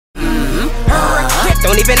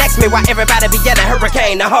Don't even ask me why everybody be yelling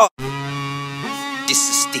hurricane the heart. This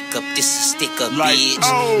a stick up, this a stick up, bitch.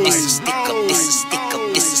 This a stick up, this a stick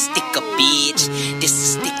up, this a stick up, bitch. This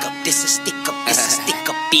a stick up, this a stick up, this a stick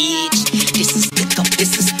up, bitch. This a stick up,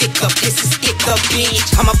 this a stick up, this a stick up,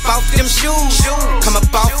 bitch. Come up off them shoes, come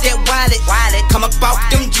up off that wallet, come up off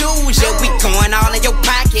them jewels. Yeah, we going all in your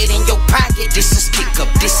pocket, in your pocket. This a stick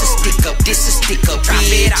up, this a stick up, this a stick up, drop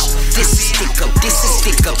it out. This a stick up, this a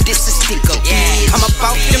stick up, this a stick up, yeah. Come up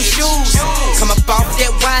off them shoes, come up off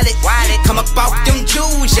that wallet, come up off them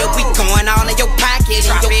jewels. Yeah, we going all in your pocket,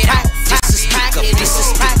 in your pocket. This a stick up, this a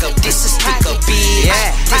stick up, this a stick up, bitch.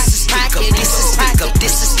 Yeah, this a stick up, this a stick up,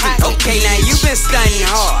 this a stick up. Okay, now you been stunning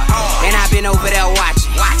hard, and I been over there watching,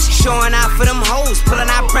 showing out for them hoes, pulling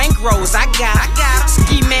out bankrolls. I got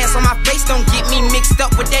ski masks on my face, don't get me mixed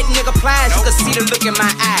up with that nigga plies. You can see the look in my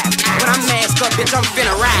eyes. When I'm masked up, bitch, I'm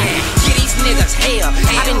finna ride. Get these niggas hell.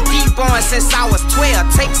 I been deep on since I was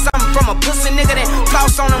 12. Take something from a pussy nigga, then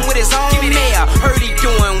floss on him with his own mail. Heard he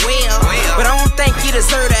doing well, but I don't think he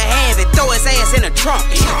deserve to have it. Throw his ass in the trunk,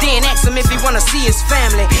 then ask him if he wanna see his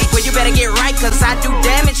family. Well, you better get right, cause I do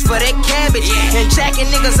damage for that cabbage. And jacking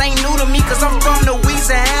niggas ain't new to me, cause I'm from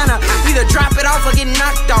Louisiana. Either drop it off or get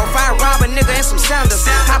knocked off. I rob a nigga in some sandals,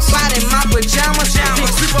 hop out in my pajamas, then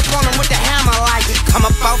creep up on him with the hammer like it. Come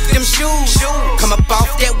up off them shoes, come up off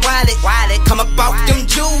that wallet, come up off them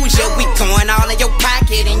jewels. Yeah, we going all in your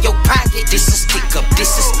pocket, in your pocket. This a stick up, this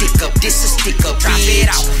a stick up, this a stick up, drop it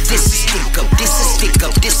out. This a stick up, this a stick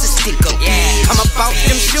up, this a stick up, yeah. Come up off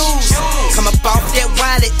them shoes, come up off that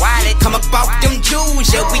wallet, come up off them jewels.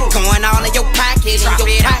 Yeah, we going all in your pocket, in your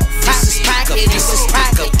pocket. This is stick up, this is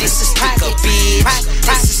stick up, this is stick up, bitch.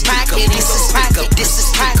 This is stick up, this is stick up, this is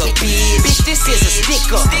stick up, bitch. Bitch, this is a stick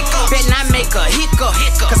up. Bet not make a hiccup,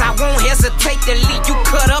 cause I won't hesitate to leave you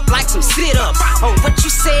cut up like some sit-ups. Oh, what you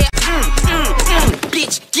said?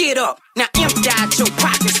 Bitch, get up. Now empty out your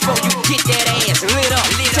pockets before you get that ass lit up.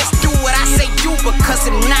 Just do what I say do, because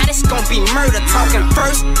if not, it's gonna be murder. Talking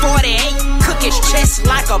first 48, cook his chest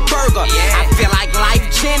like a burger. I feel like Life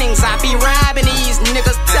Jennings, I be robbing these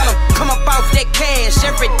niggas. Tell them, come up off that cash,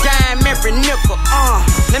 every dime, every nickel.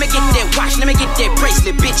 Let me get that watch, let me get that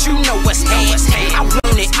bracelet, bitch, you know what's happening. I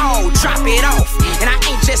want it all, drop it off, and I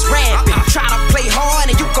ain't just rapping. Try to play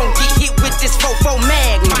hard and you gon' get hit with this 4-4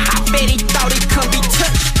 Magnum. I bet he thought he couldn't be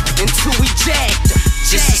touched until we jacked.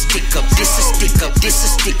 This is stick up, this is stick up, this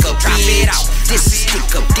is stick up, drop it out. This is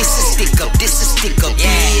stick up, this is stick up, this is stick up,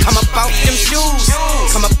 yeah. Come up off them shoes,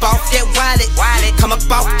 come up off that wallet, come up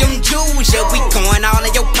off them jewels. Yeah, we going all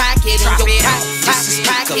in your pocket, in your pocket. This is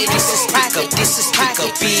stick up, this is stick up, this is stick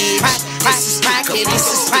up, bitch. This is stick up, this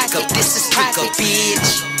is stick up, this is stick up,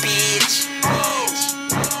 bitch.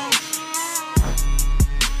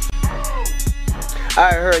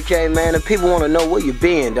 Alright, Hurricane, man, the people want to know where you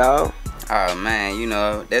been, dawg. Oh man, you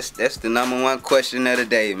know, that's the #1 question of the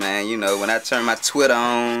day, man. You know, when I turn my Twitter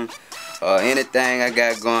on or anything I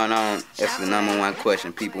got going on, that's the #1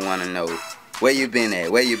 question people want to know. Where you been at?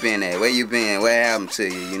 Where you been at? Where you been? What happened to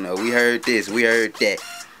you? You know, we heard this, we heard that.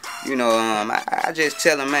 You know, I just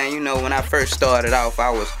tell them, man, you know, when I first started off,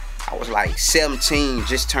 I was like 17,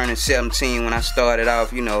 just turning 17 when I started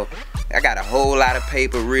off. You know, I got a whole lot of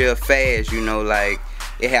paper real fast, you know, like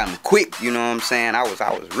it happened quick, you know what I'm saying? I was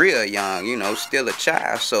real young, you know, still a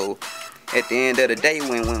child. So at the end of the day,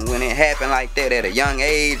 when it happened like that at a young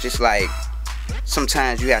age, it's like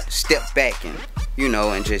sometimes you have to step back and, you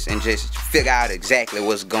know, and just figure out exactly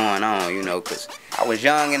what's going on, you know, because I was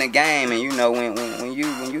young in the game, and you know, when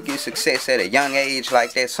you get success at a young age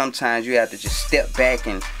like that, sometimes you have to just step back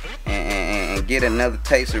and get another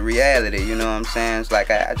taste of reality, you know what I'm saying? It's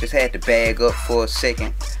like I just had to bag up for a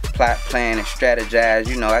second, plot, plan, and strategize.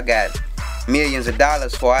 You know, I got millions of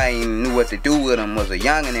dollars before I even knew what to do with them. Was a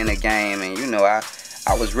youngin' in the game, and you know, I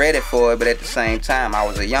was ready for it, but at the same time, I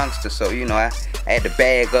was a youngster, so you know, I had to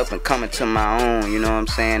bag up and come into my own, you know what I'm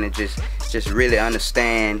saying, and just really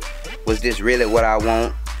understand, was this really what I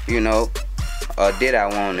want, you know, or did I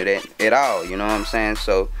want it at all, you know what I'm saying?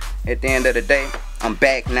 So at the end of the day, I'm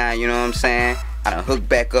back now, you know what I'm saying? I done hooked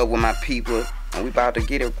back up with my people, and we about to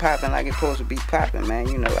get it popping like it's supposed to be popping, man.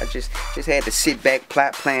 You know, I just had to sit back,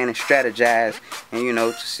 plot, plan, and strategize, and you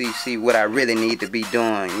know, to see what I really need to be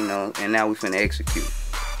doing, you know. And now we finna execute,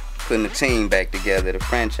 putting the team back together, the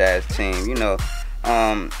franchise team. You know,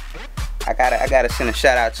 I gotta send a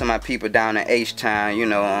shout out to my people down in H-Town. You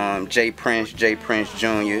know, J Prince Jr.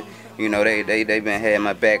 You know, they been had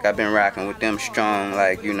my back. I've been rocking with them strong,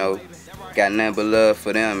 like, you know, got nothing but love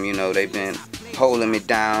for them. You know, they've been holding me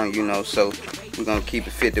down, you know, so we're gonna keep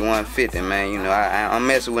it 51-50, man. You know, I'm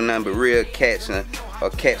messing with nothing but real cats, and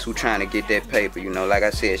cats who trying to get that paper. You know, like I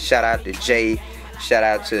said, shout out to Jay, shout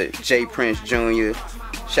out to J Prince Jr.,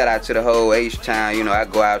 shout out to the whole H-Town. You know, I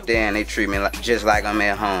go out there and they treat me just like I'm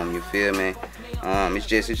at home. You feel me? It's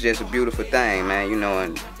just a beautiful thing, man. You know,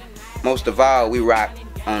 and most of all, we rock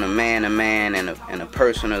on a man-to-man and a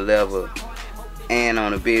personal level, and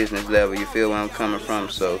on a business level. You feel where I'm coming from?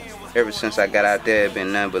 So ever since I got out there, it's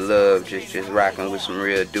been nothing but love. Just rocking with some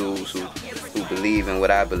real dudes who believe in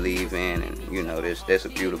what I believe in, and you know, that's a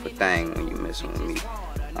beautiful thing when you messing with me.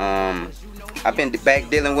 I've been back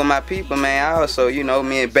dealing with my people, man. I also, you know,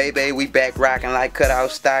 me and Bebe, we back rocking like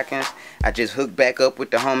cutout stockings. I just hooked back up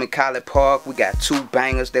with the homie College Park. We got 2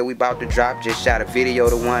 bangers that we about to drop. Just shot a video,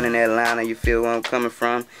 the one in Atlanta. You feel where I'm coming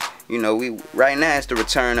from? You know, right now it's the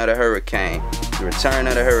return of the hurricane. The return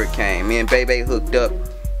of the hurricane. Me and Bebe hooked up.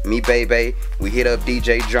 Me, Bebe, we hit up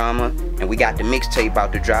DJ Drama, and we got the mixtape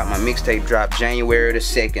about to drop. My mixtape dropped January the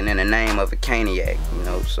 2nd in the name of a Caniac, you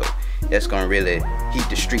know, so that's gonna really heat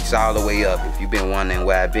the streets all the way up. If you've been wondering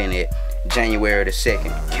where I've been at, January the 2nd,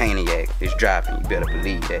 Caniac is dropping. You better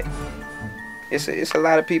believe that. It's a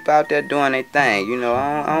lot of people out there doing their thing, you know.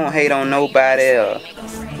 I don't hate on nobody or,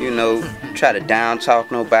 you know, try to down talk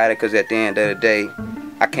nobody, because at the end of the day,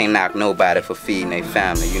 I can't knock nobody for feeding their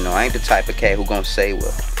family. You know, I ain't the type of cat who gonna say,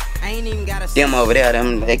 well, them over there,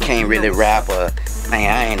 they can't really rap, or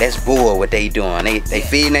man, that's bull what they doing. They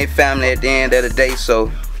feeding their family at the end of the day,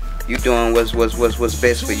 so you doing what's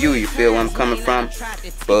best for you. You feel where I'm coming from?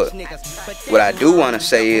 But what I do want to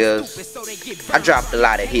say is, I dropped a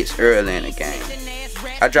lot of hits early in the game.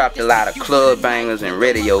 I dropped a lot of club bangers and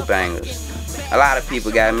radio bangers. A lot of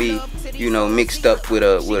people got me, you know, mixed up with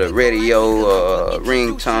a radio or a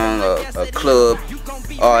ringtone or a club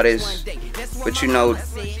artist. But you know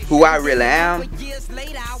who I really am,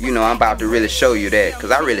 you know, I'm about to really show you that,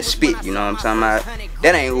 because I really spit, you know what I'm talking about?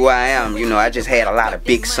 That ain't who I am, you know. I just had a lot of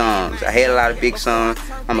big songs. I had a lot of big songs.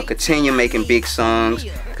 I'm going to continue making big songs,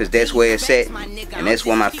 because that's where it's at, and that's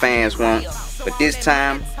what my fans want. But this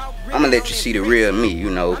time, I'm going to let you see the real me,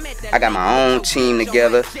 you know. I got my own team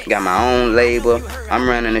together, got my own label, I'm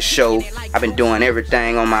running a show. I've been doing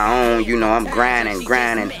everything on my own, you know. I'm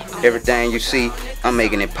grinding. Everything you see, I'm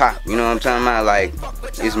making it pop, you know what I'm talking about? Like,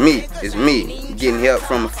 it's me. Getting help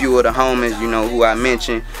from a few of the homies, you know, who I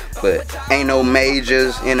mentioned, but ain't no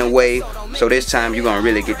majors in a way. So this time you're gonna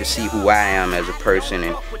really get to see who I am as a person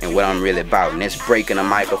and what I'm really about. And that's breaking a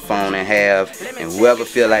microphone in half. And whoever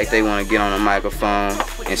feel like they wanna get on a microphone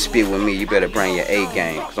and spit with me, you better bring your A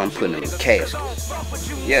game, because I'm putting them in caskets.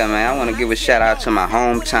 Yeah, man, I wanna give a shout out to my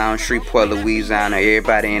hometown, Shreveport, Louisiana,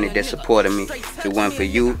 everybody in it that supported me. If it wasn't for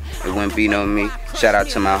you, it wouldn't be no me. Shout out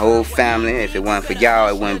to my whole family. If it wasn't for y'all,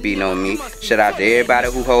 it wouldn't be no me. Shout out to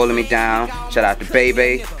everybody who holding me down. Shout out to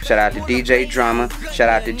Bebe. Shout out to DJ Drama. Shout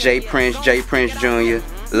out to J Prince Jr.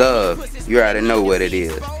 Love, you already know what it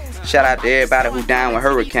is. Shout out to everybody who down with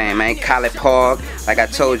Hurricane, man. College Park, like I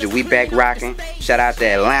told you, we back rocking. Shout out to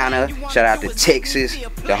Atlanta. Shout out to Texas,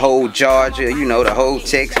 the whole Georgia, you know, the whole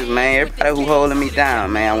Texas, man. Everybody who holding me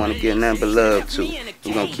down, man, I want to give nothing but love to.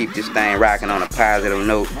 We're going to keep this thing rocking on a positive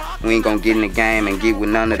note. We ain't going to get in the game and get with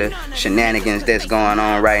none of the shenanigans that's going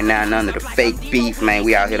on right now, none of the fake beef, man.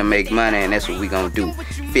 We out here to make money, and that's what we going to do.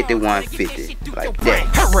 5150, like that.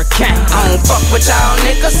 Hurricane, I don't fuck with y'all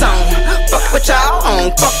niggas on. Fuck with y'all on.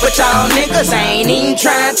 Fuck with y'all niggas. I ain't even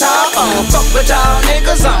trying to talk on. Fuck with y'all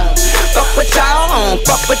niggas on. Fuck with y'all on.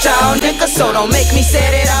 Fuck with y'all niggas. So don't make me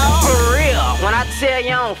set it off. For real, when I tell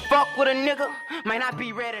you I don't fuck with a nigga, man, I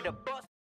be ready to bust.